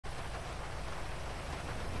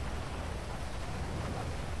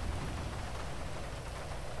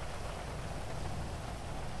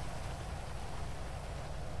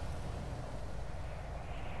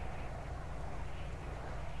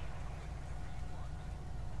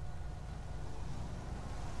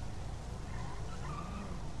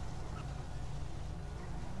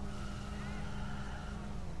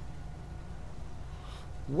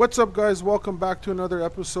What's up, guys? Welcome back to another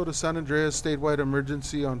episode of San Andreas Statewide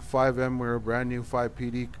Emergency on FiveM. We're a brand new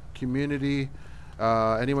FivePD community.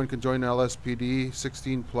 Anyone can join LSPD,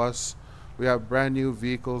 16 plus. We have brand new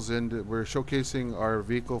vehicles, and we're showcasing our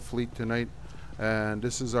vehicle fleet tonight. And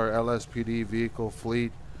this is our LSPD vehicle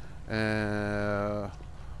fleet.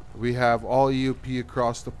 We have all EUP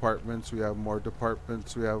across departments. We have more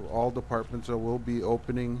departments. We have all departments that will be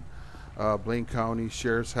opening. Blaine County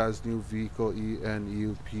Sheriff's has new vehicle and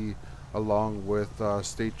EUP along with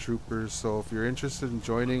state troopers. So if you're interested in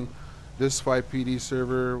joining this FivePD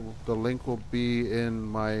server, the link will be in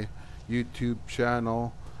my YouTube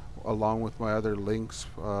channel along with my other links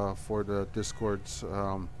for the Discords.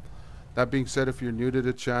 That being said, if you're new to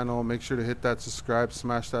the channel, make sure to hit that subscribe,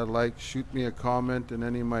 smash that like, shoot me a comment in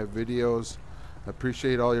any of my videos. I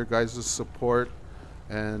appreciate all your guys' support.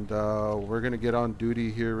 And we're going to get on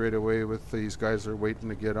duty here right away with these guys that are waiting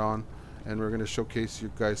to get on. And we're going to showcase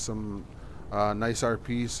you guys some nice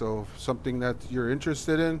RP. So something that you're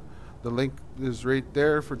interested in, the link is right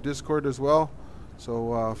there for Discord as well.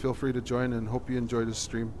 So feel free to join and hope you enjoy this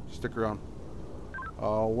stream. Stick around.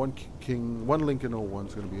 One Lincoln 01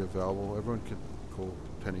 is going to be available. Everyone can go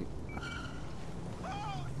 10-8.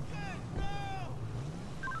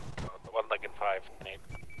 One Lincoln 5, 10-8.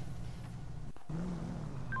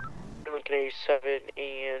 Lincoln 87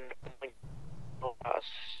 and Lincoln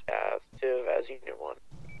active as Unit 1.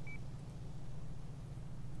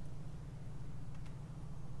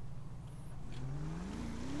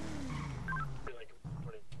 Lincoln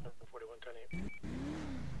 41, 10-8.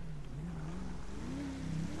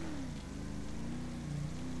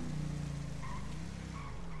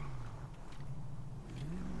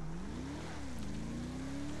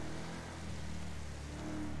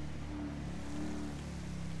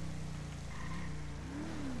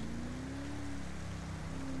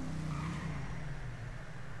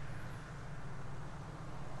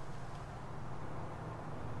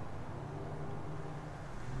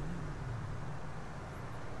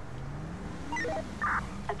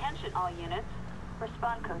 Attention all units.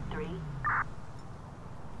 Respond code 3. Lincoln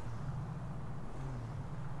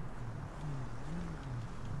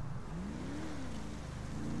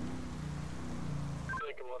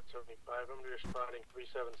 175, I'm responding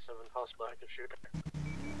 377, hostile active shooter.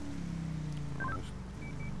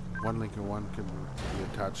 One Lincoln 1 can be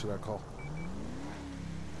attached to that call.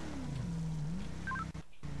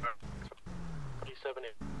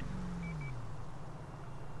 378.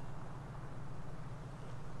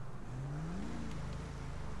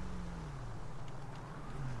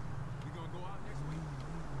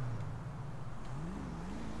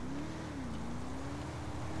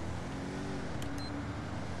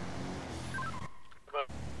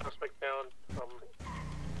 Suspect down.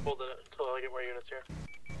 Hold it until I get more units here.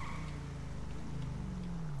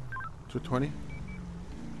 220.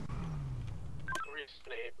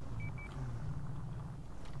 378.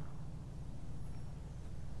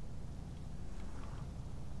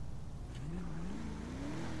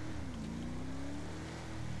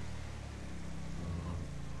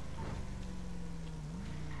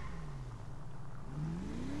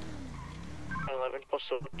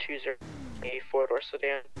 Also 20 4-door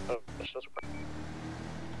sedan. Oh,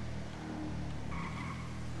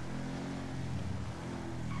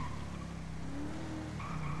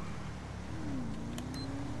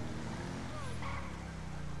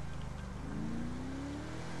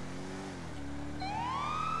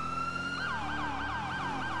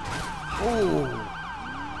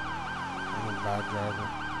 I'm a bad driver.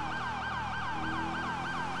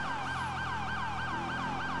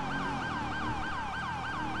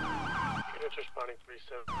 Units responding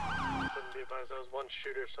 37. Couldn't be advised, that was one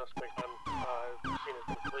shooter suspect on scene has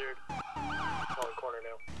been cleared. Calling corner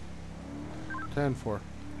now. 10-4.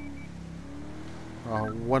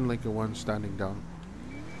 One Lincoln 1 standing down.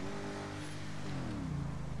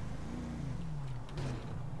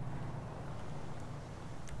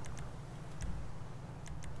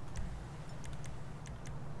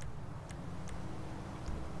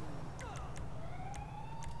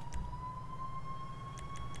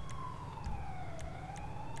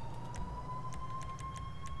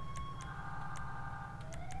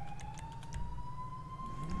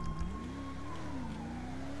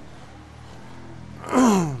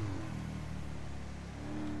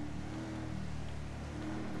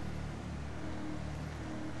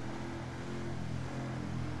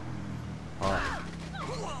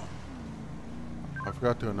 I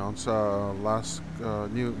forgot to announce last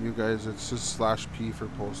new guys. It's just /P for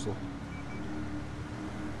postal.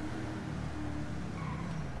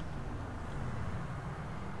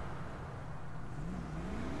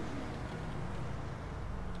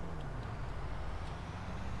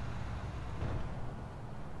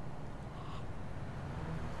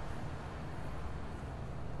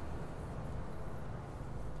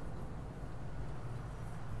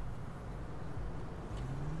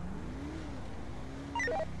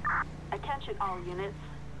 Attention all units.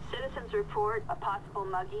 Citizens report a possible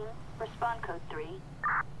mugging. Respond code 3.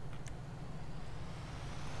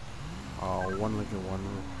 1 Lincoln 1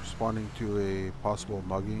 responding to a possible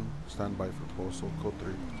mugging. Stand by for postal code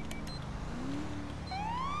 3.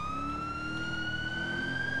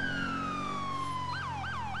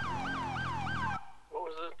 What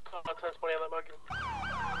was the contents money on that mugging?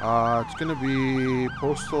 It's gonna be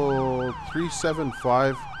postal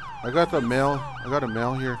 375. I got a mail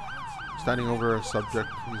here. Standing over a subject.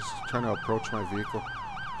 He's trying to approach my vehicle.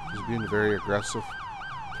 He's being very aggressive.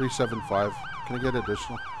 375. Can I get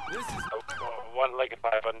additional? This is 1 Lincoln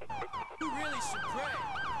 500. you really should pray.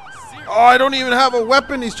 Seriously, Oh, I don't even have a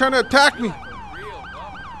weapon. He's trying to attack me. like a real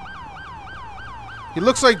bummer. He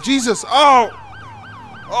looks like Jesus. Oh!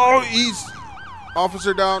 Oh, he's...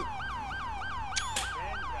 Officer down.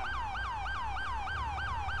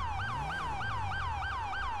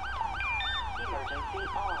 Emergency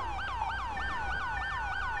on.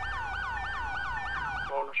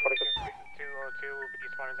 Phone responding to 202 will be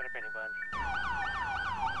responding to the penny bun.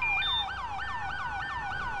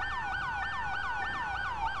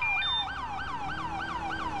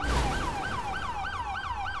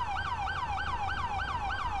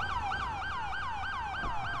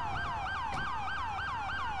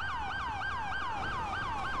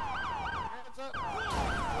 Hands up.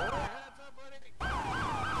 Hands up, buddy. Put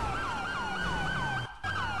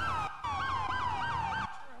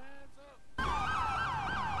your hands up.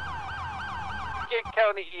 Get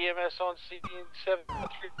County EMS on CD 7.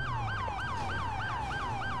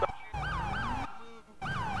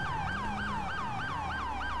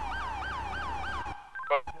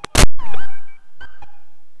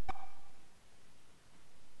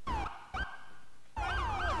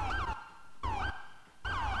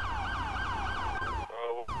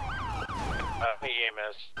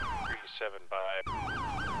 EMS 375.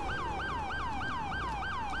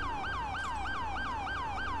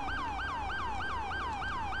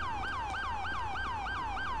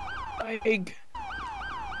 Egg.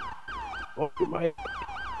 Oh my.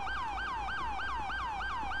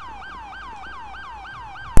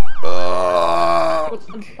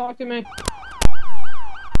 Talk to me.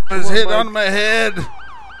 I was hit on my head.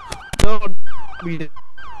 No.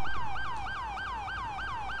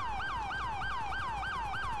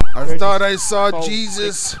 I thought I saw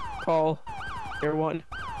Jesus. Call. Air 1.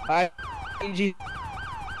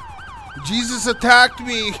 Jesus attacked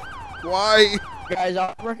me. Why? Guys,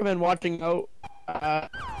 I recommend watching out.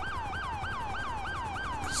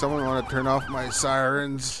 Someone want to turn off my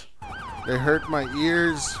sirens? They hurt my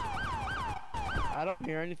ears. I don't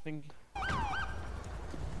hear anything.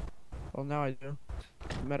 Well, now I do.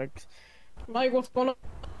 Medics. Mike, what's going on?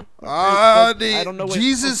 Ah, I don't know what-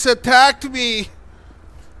 Jesus attacked me.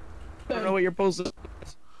 I don't know what you're posting.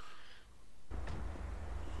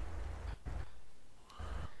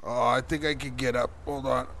 Oh, I think I can get up. Hold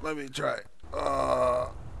on. Let me try.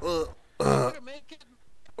 Make it.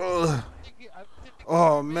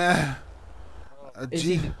 Oh, man. Is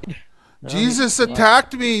he dead? Jesus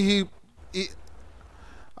attacked me.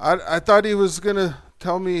 I thought he was going to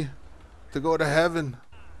tell me to go to heaven,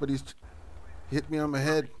 but he hit me on my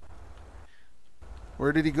head.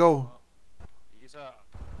 Where did he go? He's no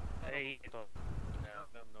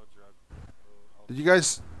drug. Did you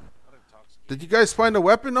guys Not intoxicated. Did you guys find a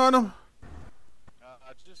weapon on him?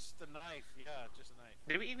 Just a knife. Yeah, just a knife.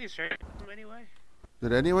 Did we even search him anyway?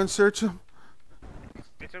 Did anyone search him?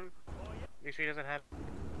 Search him? Make sure he doesn't have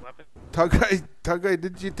a weapon. Tug guy,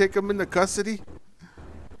 did you take him into custody?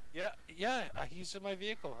 Yeah, he's in my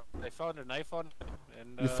vehicle. I found a knife on him.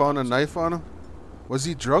 And, You found a knife on him? Was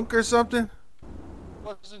he drunk or something? He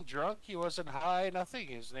wasn't drunk. He wasn't high. Nothing.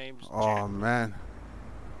 His name's Oh Jack. man.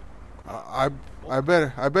 I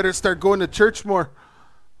better start going to church more.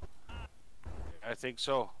 I think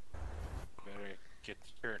so. Better get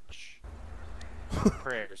to church.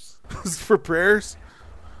 Prayers. For prayers.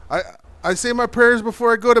 I say my prayers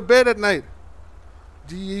before I go to bed at night.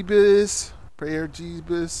 Jeebus. Prayer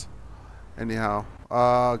Jeebus. Anyhow,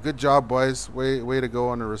 good job, boys. Way to go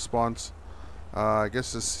on the response. I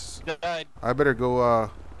guess this. Died. I better go.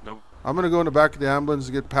 Nope. I'm gonna go in the back of the ambulance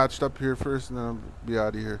and get patched up here first, and then I'll be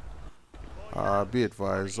out of here. Be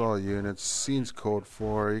advised, all units. Scene's code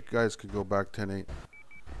 4. You guys could go back 10-8.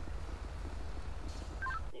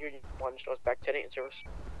 Unit 1 shows back 10-8 in service.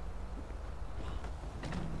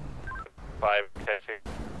 5, 10,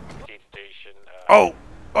 15 station. Oh!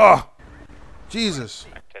 Oh! Jesus!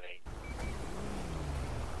 Back 10-8.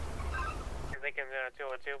 Lincoln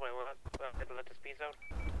 202, my let the speed zone.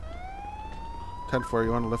 10-4,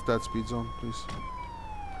 you want to lift that speed zone, please?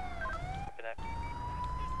 For that.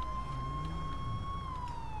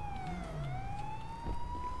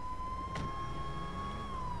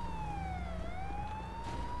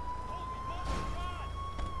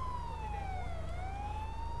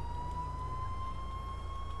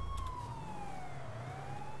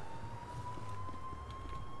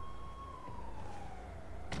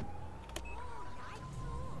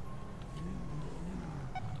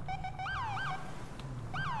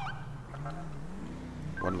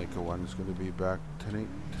 Lincoln 1 is going to be back 10-8.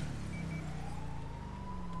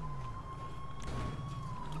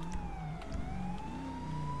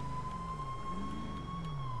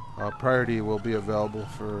 Priority will be available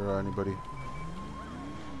for anybody.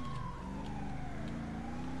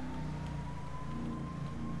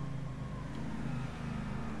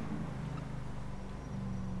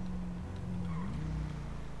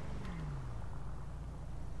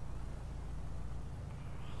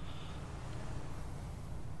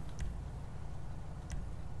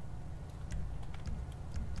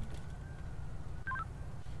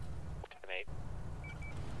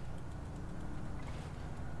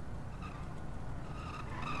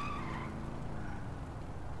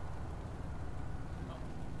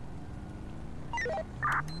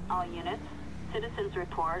 All units, citizens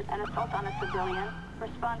report an assault on a civilian.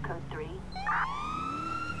 Respond code 3.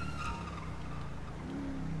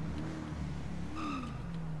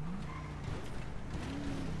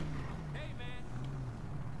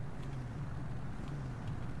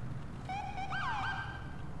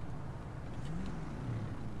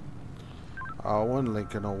 One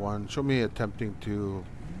Lincoln 01. Show me attempting to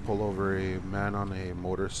pull over a man on a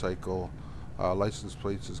motorcycle. License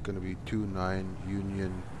plates is going to be 29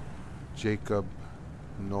 Union Jacob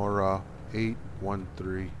Nora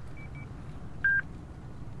 813.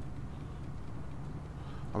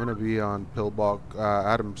 I'm going to be on Pillbox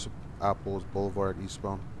Adams Apples Boulevard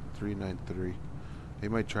eastbound 393. He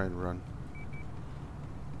might try and run.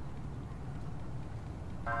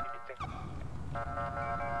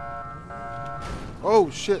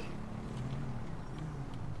 Oh shit.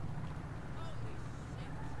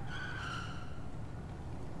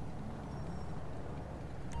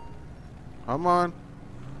 Come on.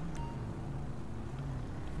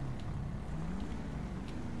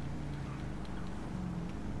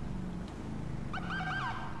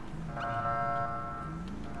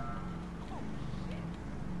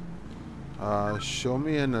 Show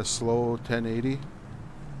me in a slow 1080.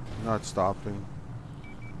 Not stopping.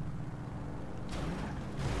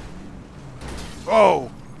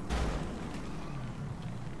 Oh!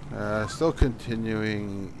 Still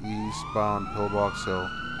continuing eastbound Pillbox Hill.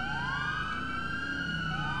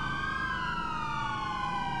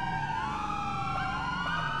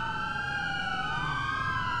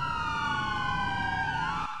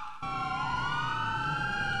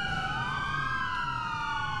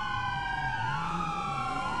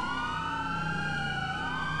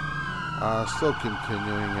 Still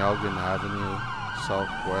continuing Elgin Avenue,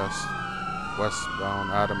 southwest,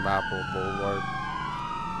 westbound Adam Apple Boulevard.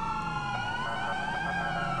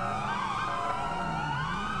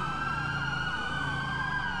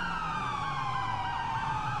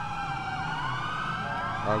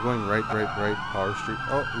 Going right, Power Street.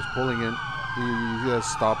 Oh, he's pulling in. He has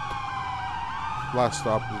stopped. Last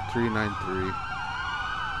stop is 393.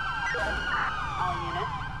 All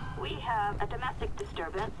units, we have a domestic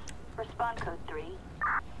disturbance. Respond code 3.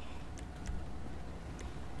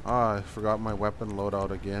 I forgot my weapon loadout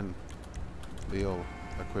again. Leo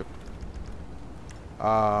equipped.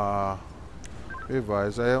 Be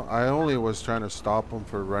advised, I only was trying to stop him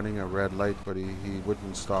for running a red light, but he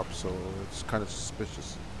wouldn't stop, so it's kind of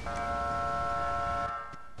suspicious.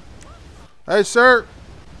 Hey sir!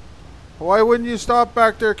 Why wouldn't you stop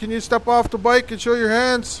back there? Can you step off the bike and show your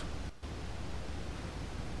hands?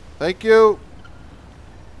 Thank you.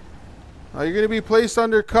 You're going to be placed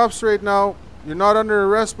under cuffs right now. You're not under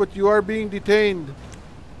arrest, but you are being detained.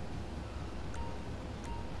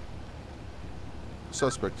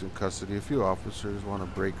 Suspect's in custody. A few officers want to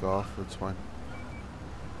break off. That's fine.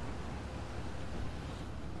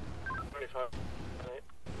 25.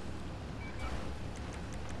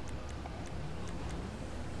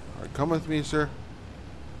 Alright, come with me, sir.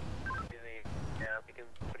 Yeah, we can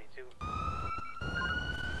 22.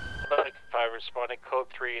 Five responding code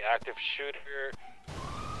 3 active shooter.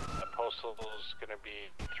 The postal is gonna be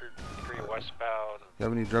 3 westbound. You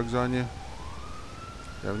have any drugs on you?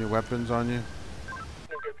 You have any weapons on you?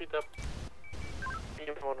 Repeat that.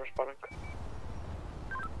 One responding.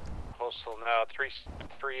 Postal now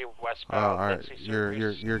 3 westbound. Alright,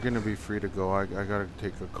 you're gonna be free to go. I gotta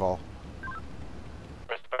take a call.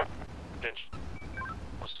 Westbound.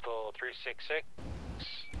 Postal 366.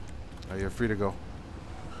 You're free to go.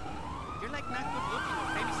 You're like not good looking or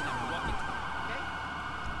famous enough to walk into,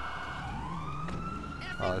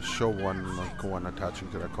 okay? Show one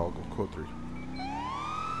attaching to that call. Go code 3.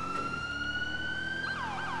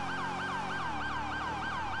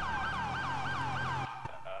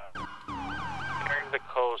 Nearing the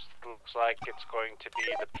coast, looks like it's going to be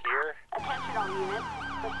the pier. Attention all units.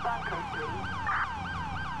 Respond code 3.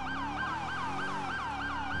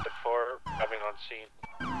 Having on scene.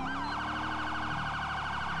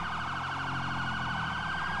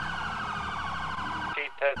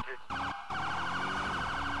 Gate 10 through.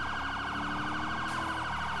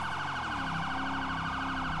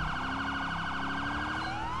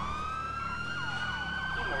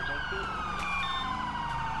 Emergency.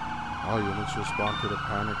 All units respond to the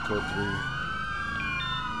panic code 3.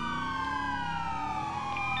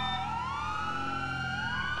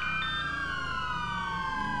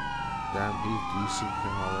 Damn, he's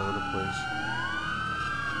desyncing all over the place.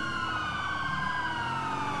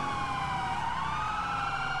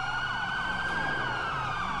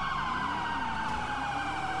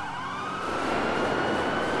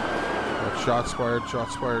 Shots fired,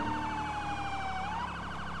 shots fired.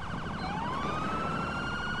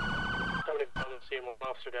 Somebody down the scene, one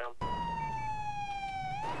officer down.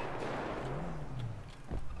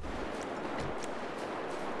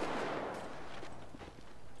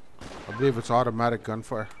 I believe it's automatic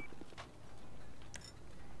gunfire.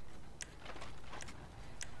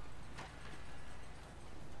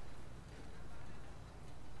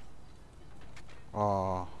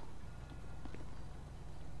 Oh.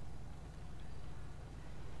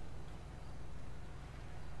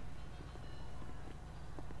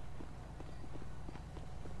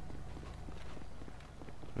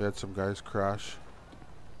 We had some guys crash.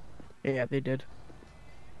 Yeah, they did.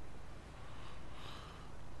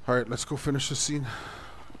 Alright, let's go finish the scene.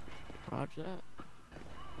 Roger that.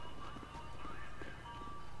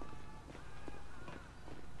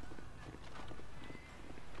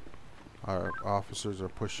 Our officers are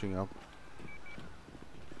pushing up.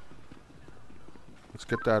 Let's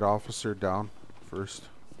get that officer down first.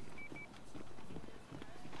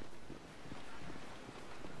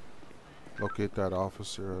 Locate that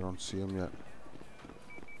officer. I don't see him yet.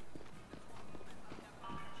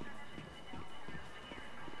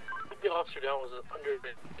 The officer down was under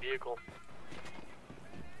the vehicle.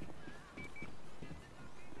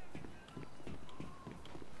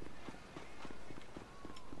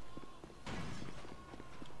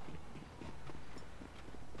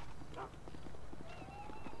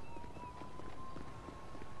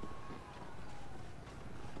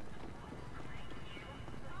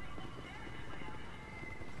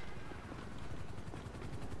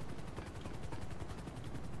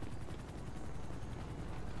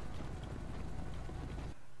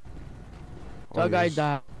 The guy yes.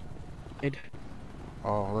 died.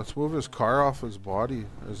 Oh, let's move his car off his body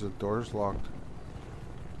as the door's locked.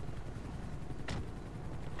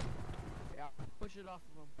 Yeah, push it off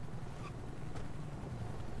of him.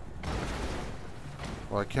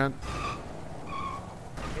 Well, I can't.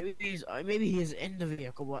 Maybe he's in the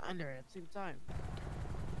vehicle, but under at the same time.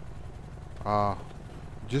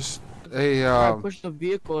 Just a Try to push the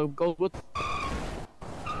vehicle and go with.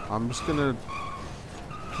 I'm just gonna.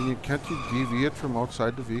 Can't you deviate from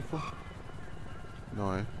outside the vehicle?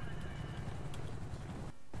 No, eh?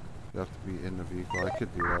 You have to be in the vehicle. I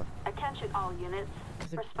could do that. Attention all units.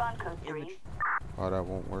 Respond code 3. Oh, that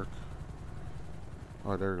won't work.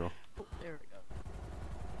 Oh, there we go. Oh, there we go.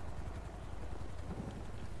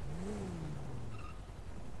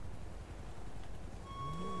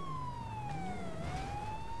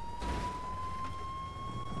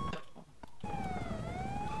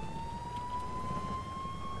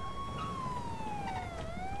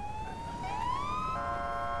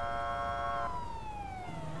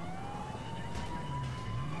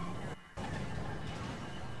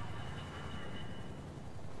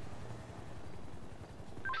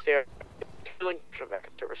 There. Back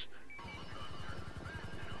in service.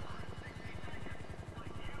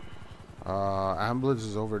 Ambulance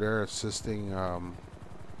is over there assisting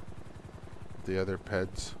the other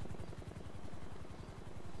peds.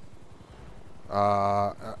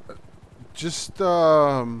 Just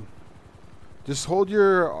hold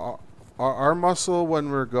your arm muscle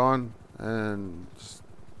when we're gone, and just,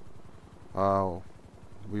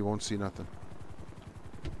 we won't see nothing.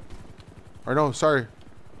 Or no, sorry.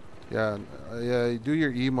 Yeah, yeah. Do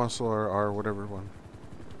your E muscle or whatever one.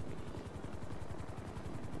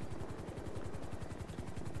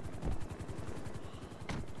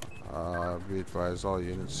 Be advised, all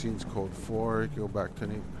units. Scene's code 4. Go back to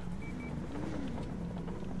 8.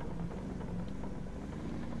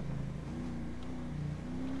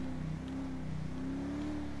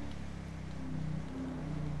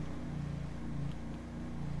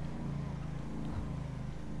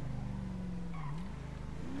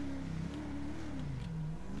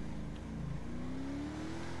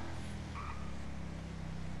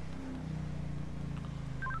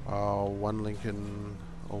 One Lincoln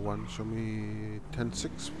 01, show me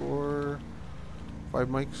 10-6 for 5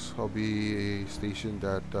 mics. I'll be stationed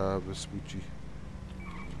at Vespucci.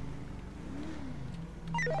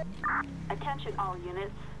 Attention all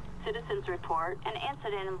units. Citizens report an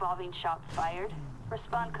incident involving shots fired.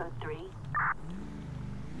 Respond code 3.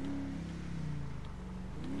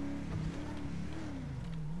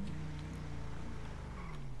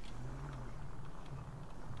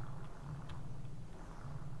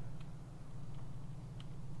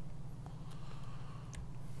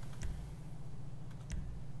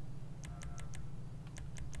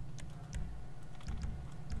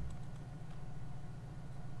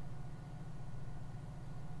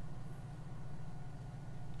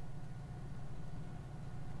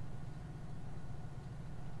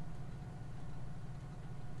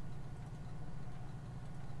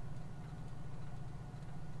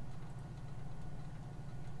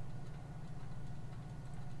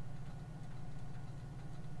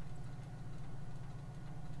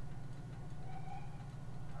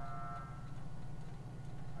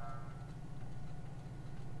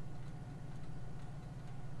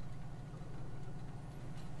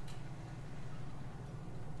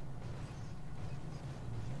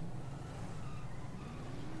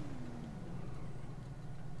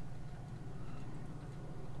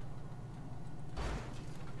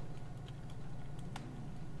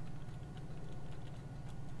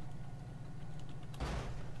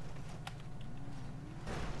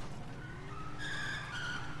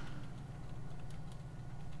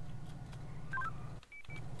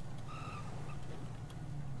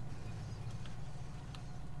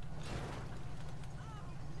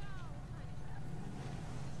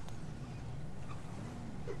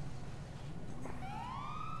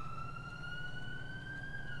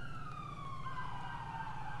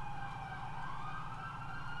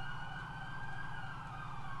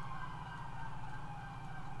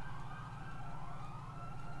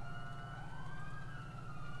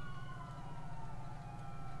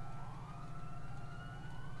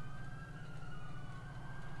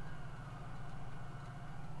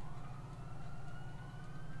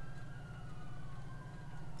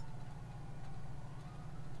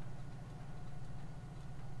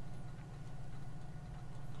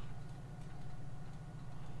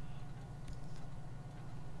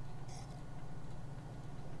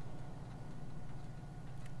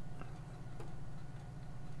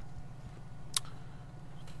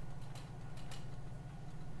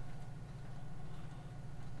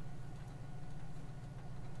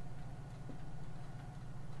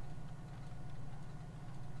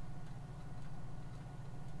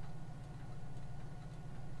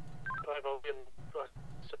 I'll be in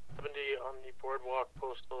 70 on the boardwalk,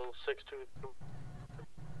 postal 622.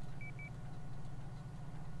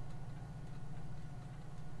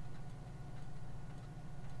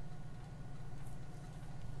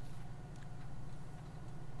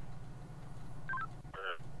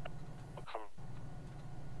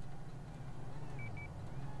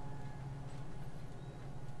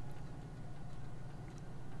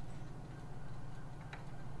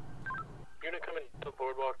 Unit coming to the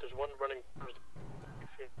boardwalk, there's one running towards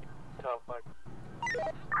the top flag.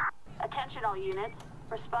 Attention all units.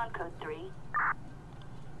 Respond code 3.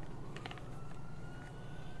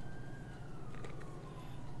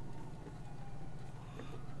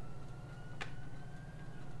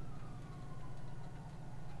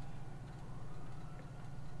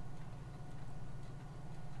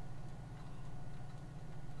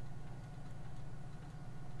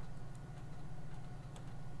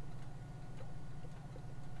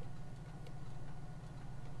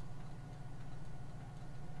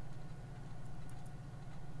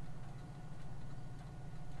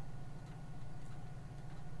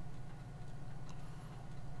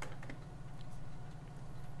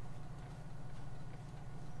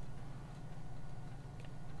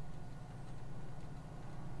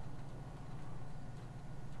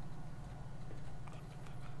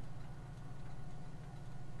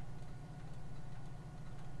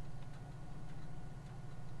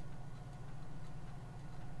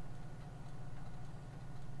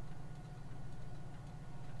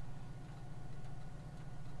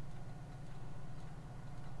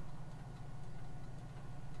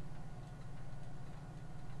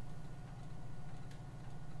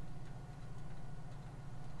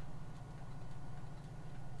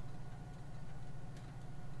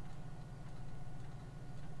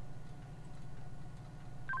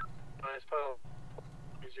 Nice file.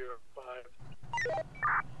 05.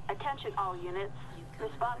 Attention all units.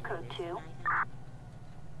 Respond code 2.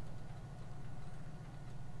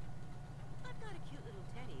 I've got a cute little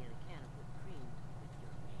teddy and a can of whipped cream with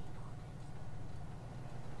your name on it.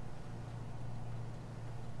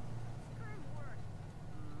 Screw work.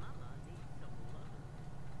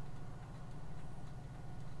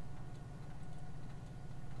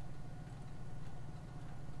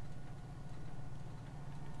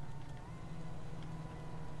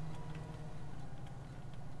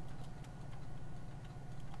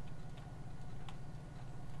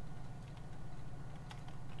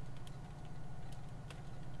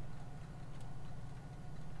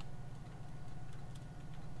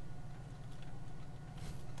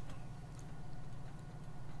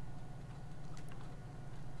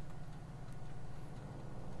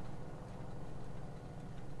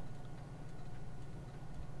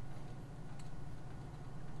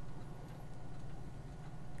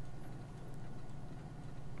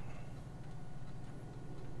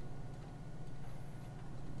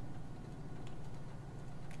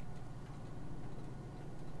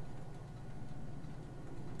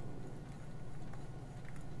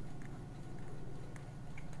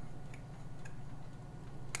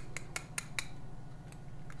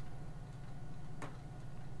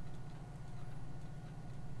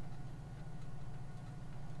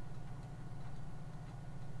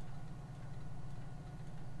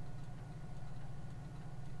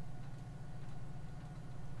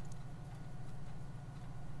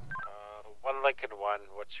 Lincoln 1,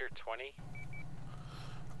 what's your 20?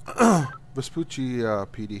 Vespucci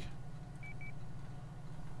PD.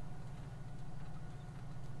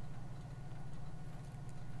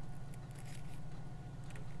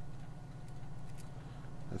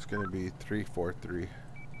 It's going to be 343.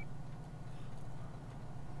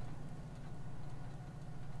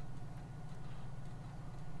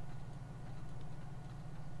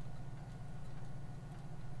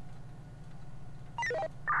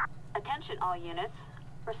 Attention all units.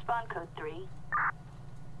 Respond code 3.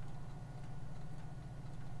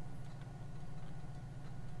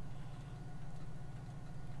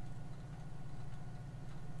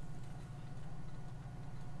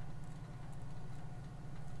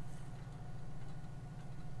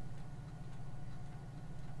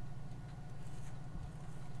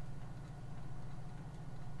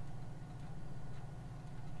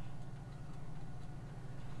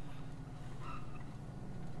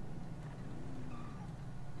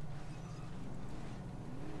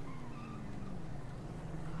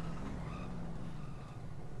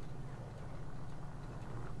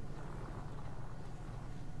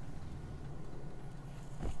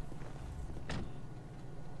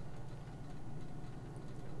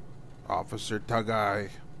 Officer Tagai.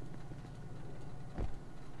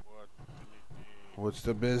 What's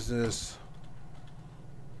the business?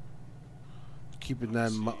 Keeping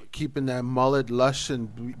that mullet lush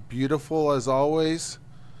and beautiful as always.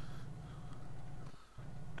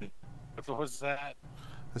 What was that?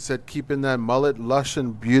 I said keeping that mullet lush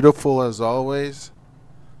and beautiful as always.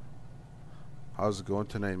 How's it going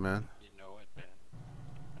tonight, man? You know it, man.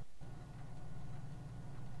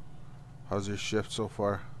 How's your shift so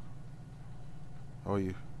far? Oh,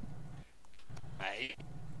 you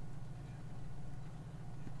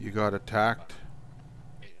got attacked?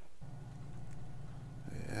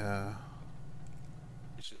 Yeah.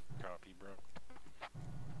 This is choppy, bro.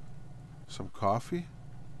 Some coffee?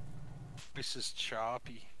 This is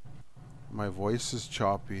choppy. My voice is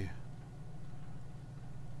choppy.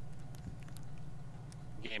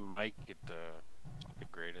 Game might get the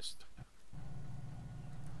greatest.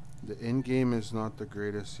 The in-game is not the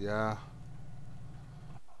greatest, yeah.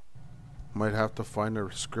 Might have to find a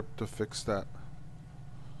script to fix that.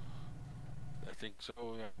 I think so,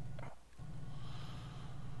 yeah.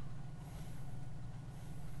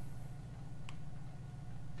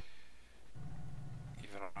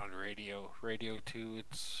 Even on Radio 2,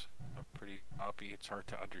 it's pretty choppy. It's hard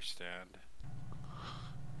to understand.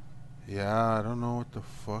 Yeah, I don't know what the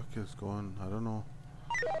fuck is going. I don't know.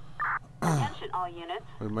 Attention all units.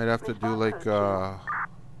 We might have to do Respond like code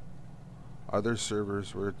other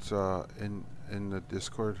servers where it's in the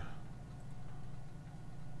Discord.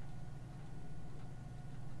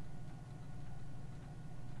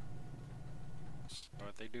 So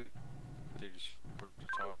what they do? They just put the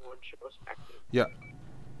top. Yeah,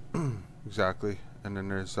 exactly. And then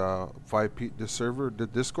there's FivePD. The server, the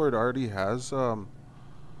Discord already has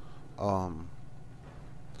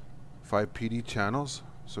FivePD channels,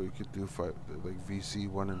 so you could do like VC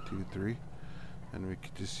 1 and 2, 3, and we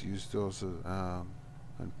could just use those and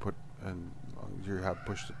put you have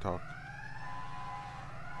push to talk.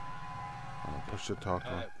 Push to talk.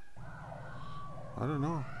 I don't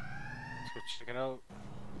know. Let's go check it out.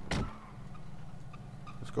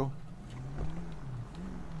 Let's go.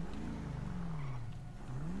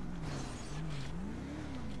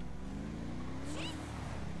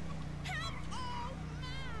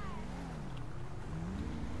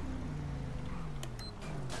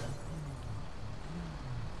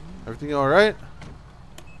 Everything all right?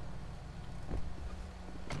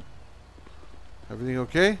 Everything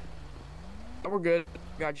okay? We're good.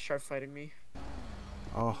 God just tried fighting me.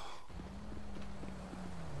 Oh.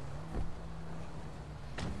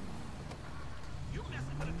 You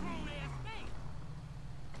messing with a grown ass man.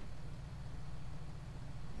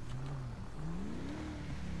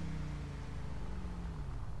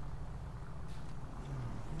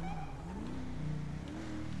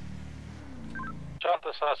 Shot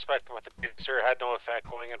the suspect with the taser. Had no effect.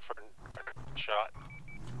 Going in for a shot.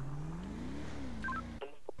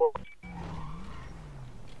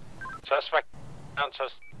 Suspect down.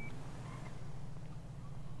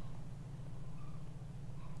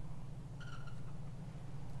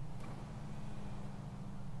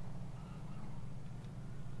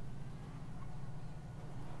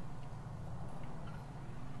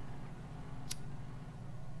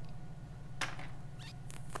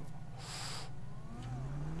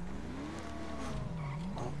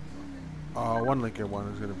 One Lincoln 1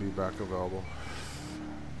 is going to be back available.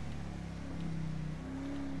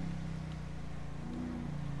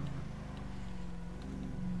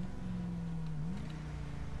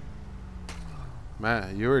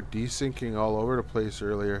 Man, you were desyncing all over the place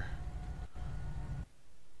earlier.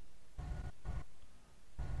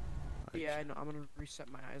 Yeah, I know. I'm gonna reset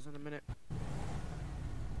my eyes in a minute.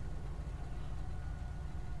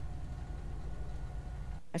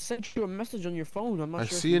 I sent you a message on your phone. I'm not I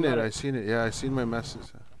sure if seen you it. got I seen it. Yeah, I seen my message.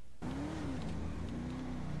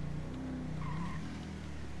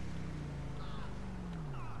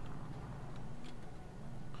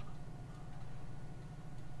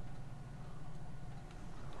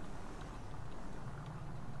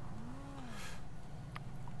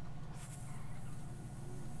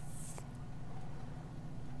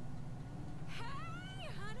 Hey,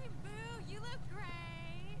 honey boo, you look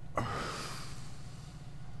great.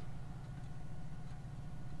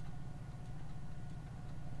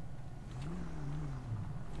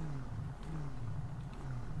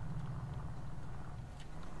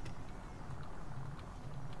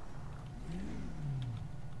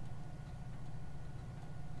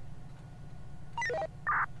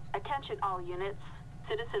 Attention all units.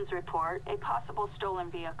 Citizens report a possible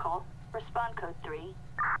stolen vehicle. Respond code 3.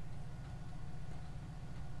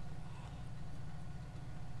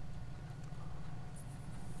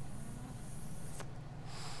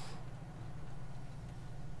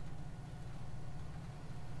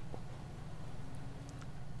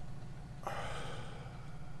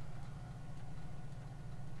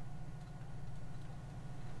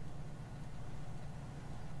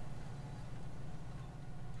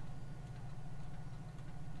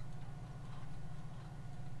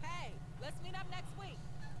 Hey, let's meet up next week.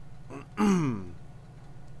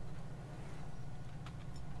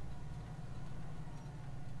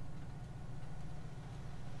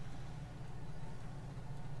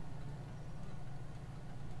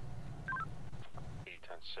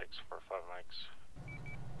 E106 for 5 mics.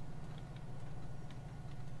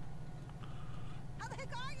 How the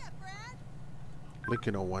heck are you, Brad?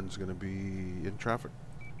 Lincoln 01's gonna be in traffic.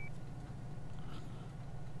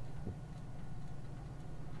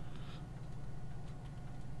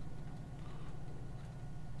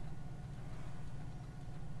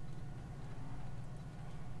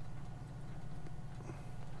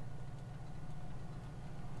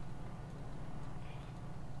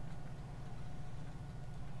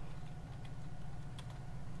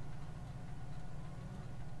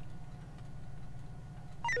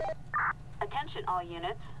 Attention all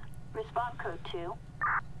units. Respond code 2.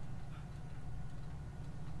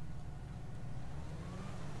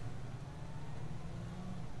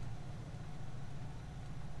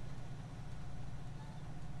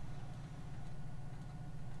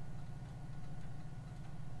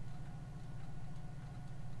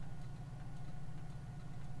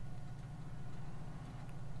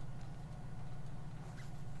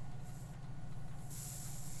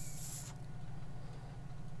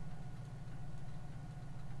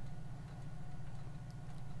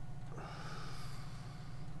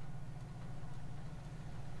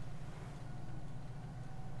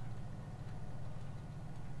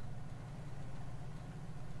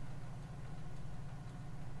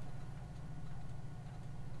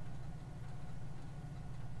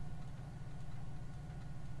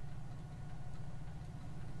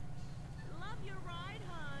 Love your ride,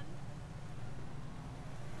 hon.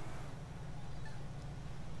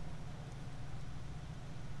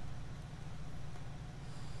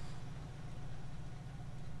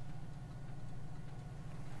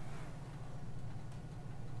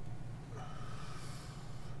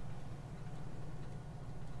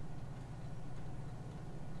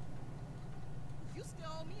 You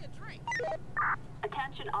still owe me a drink.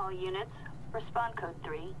 Attention all units. Respond code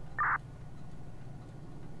 3.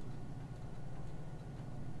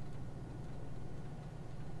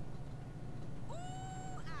 Ooh,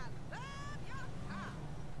 I love your car.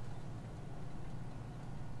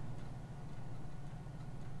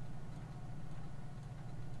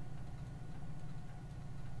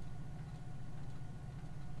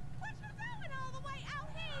 What you doing all the way out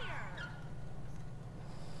here?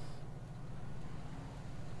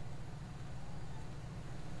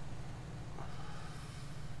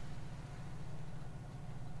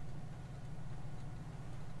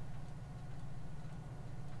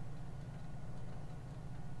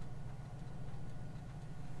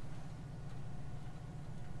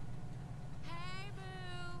 Hey, boo.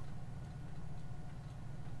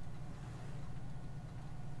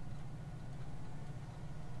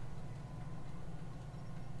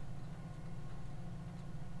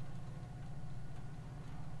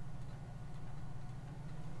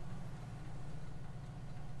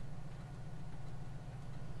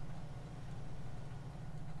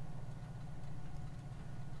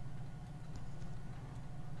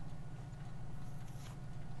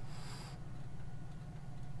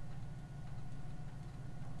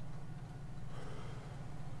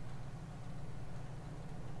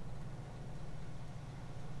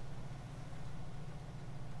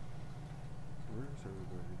 Where's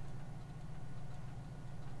everybody?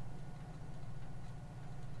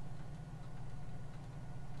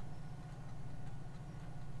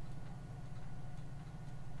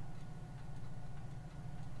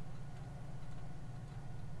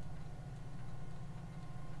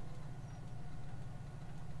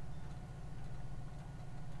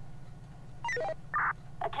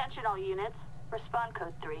 Attention all units. Respond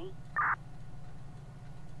code 3.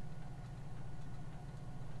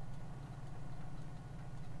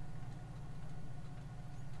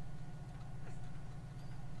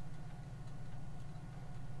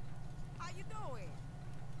 How you doing?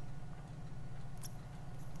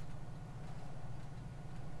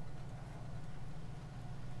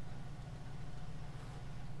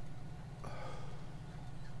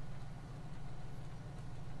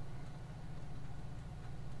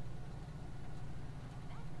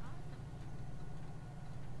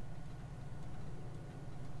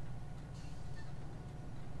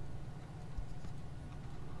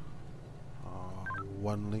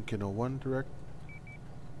 One Lincoln 01 direct.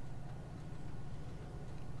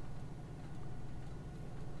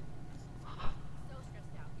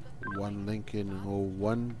 One Lincoln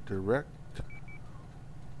 01 direct.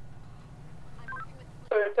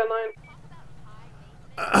 Sorry,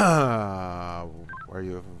 10-9. Are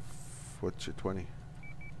you? What's your 20?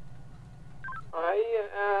 I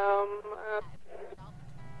am at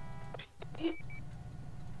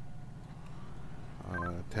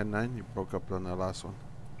 10-9. You broke up on the last one.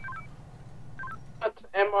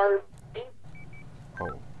 MR.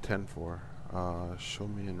 Oh, 10-4. Show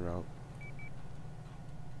me en route.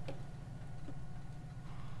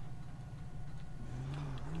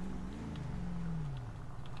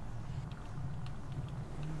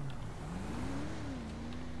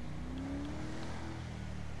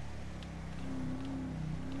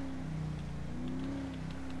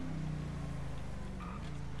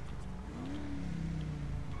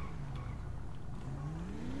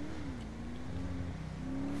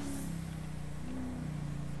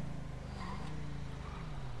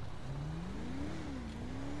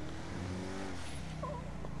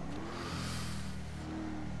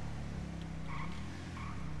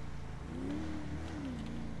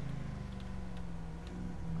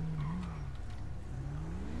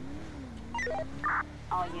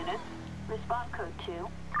 All units. Respond code 2.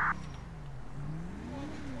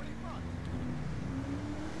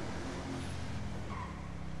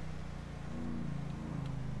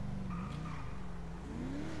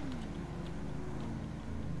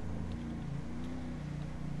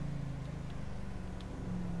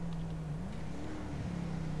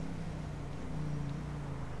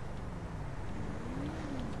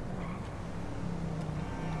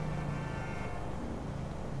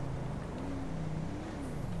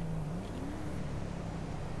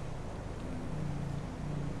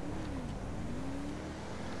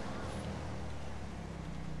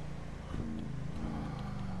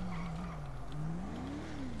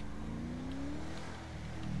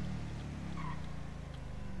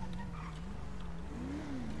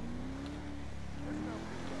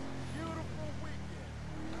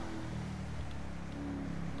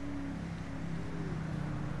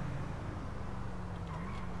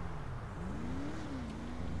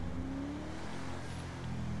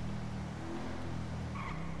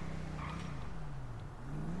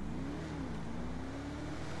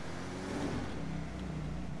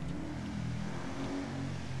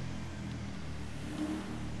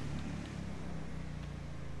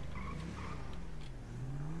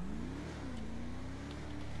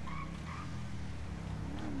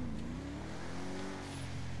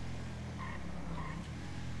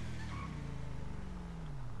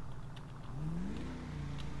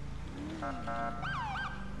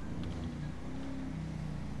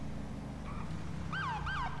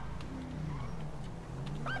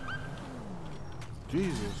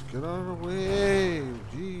 Jesus, get out of the way!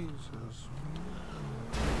 Jesus.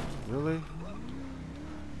 Really?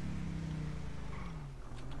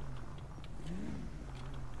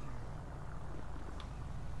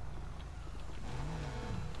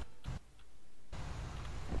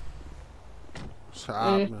 What's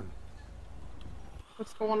happening?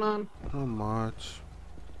 What's going on? Not much.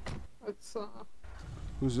 It's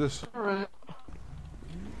Who's this? alright.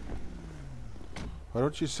 Why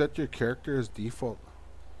don't you set your character as default?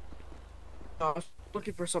 I was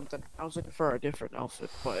looking for something. I was looking for a different outfit,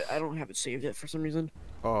 but I don't have it saved yet for some reason.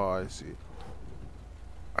 Oh, I see.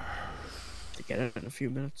 To get it in a few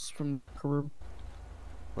minutes from the room.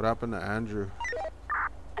 What happened to Andrew?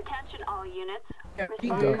 Attention all units. Yeah,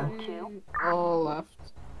 Respond go. code 2. All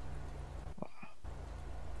left.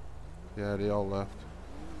 Yeah, they all left.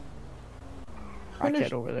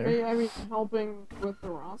 crackhead over there. I mean, helping with the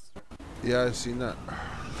roster. Yeah, I seen that.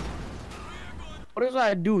 What is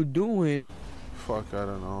that dude doing? Fuck, I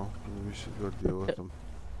don't know. Maybe we should go deal with him.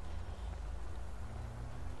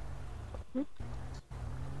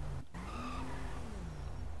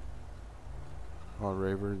 Oh,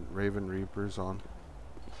 Raven Reaper's on.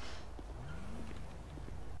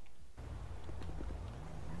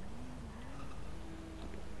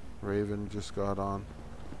 Raven just got on.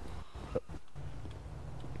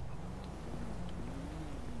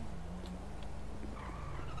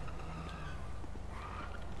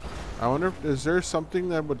 I wonder if is there something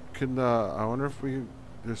that I wonder if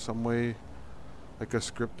there's some way, like a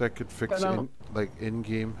script that could fix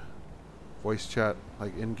in-game voice chat,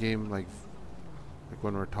 like in-game like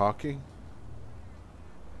when we're talking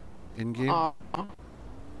in-game.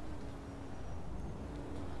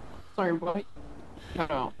 Sorry, what?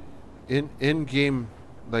 No. In-game,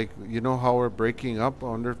 like, you know how we're breaking up? I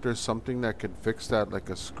wonder if there's something that could fix that, like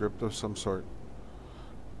a script of some sort.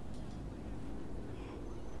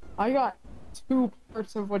 I got 2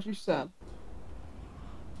 parts of what you said.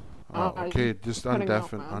 Okay, just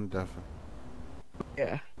undeafen.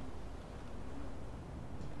 Yeah.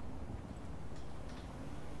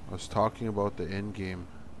 I was talking about the end game.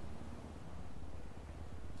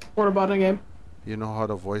 What about a game? You know how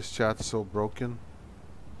the voice chat's so broken?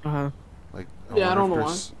 Uh-huh. Like, I don't know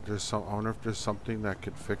why. I wonder if there's something that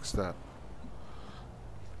could fix that.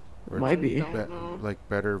 Might be. Like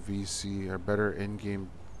better VC or better in-game.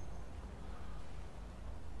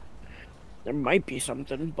 There might be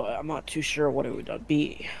something, but I'm not too sure what it would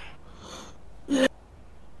be.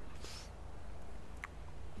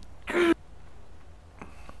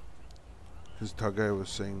 His tug guy was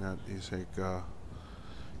saying that he's like,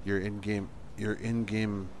 your in-game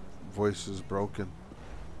voice is broken.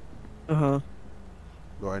 Do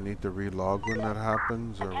I need to relog when that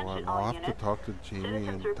happens, or what? I'll have to talk to Jamie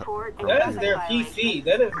and. That is their PC.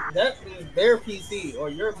 That is their PC or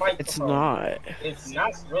your microphone. It's not. It's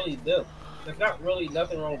not really them. There's not really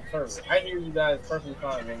nothing wrong with the server. I hear you guys perfectly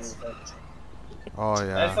fine when you're server. Oh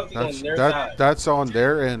yeah, that's something on their side. That's on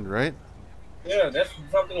their end, right? Yeah, that's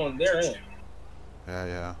something on their end.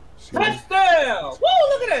 Yeah. See? Touchdown!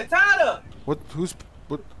 Woo! Look at that, tied up.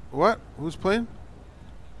 What? Who's playing?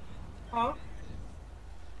 Huh?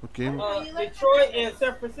 What game? Detroit and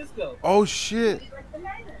San Francisco. Oh shit! I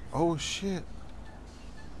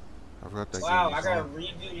forgot that. Wow, I gotta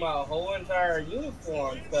redo my whole entire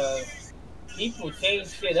uniform because people change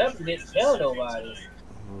shit up and didn't tell nobody.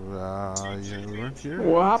 Yeah, we weren't here.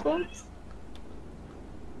 What happened?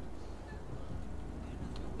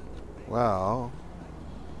 Well.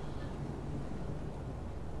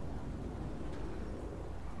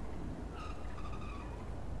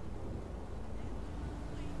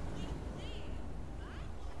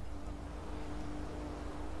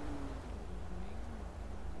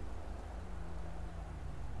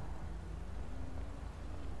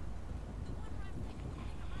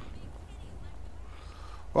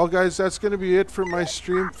 Well, guys, that's going to be it for my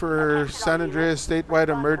stream for San Andreas Statewide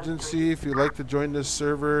Emergency. If you'd like to join this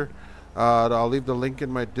server, I'll leave the link in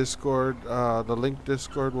my Discord. The link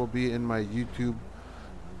Discord will be in my YouTube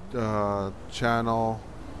channel,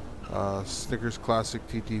 Snickers Classic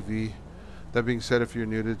TTV. That being said, if you're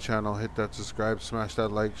new to the channel, hit that subscribe, smash that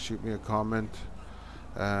like, shoot me a comment,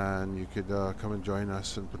 and you could come and join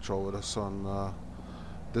us and patrol with us on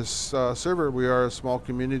this server. We are a small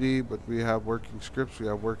community, but we have working scripts, we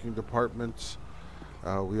have working departments.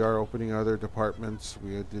 We are opening other departments.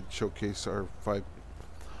 We did showcase our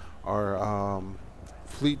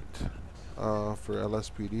fleet for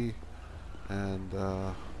LSPD, and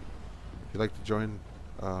if you'd like to join,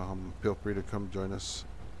 feel free to come join us.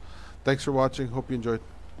 Thanks for watching. Hope you enjoyed.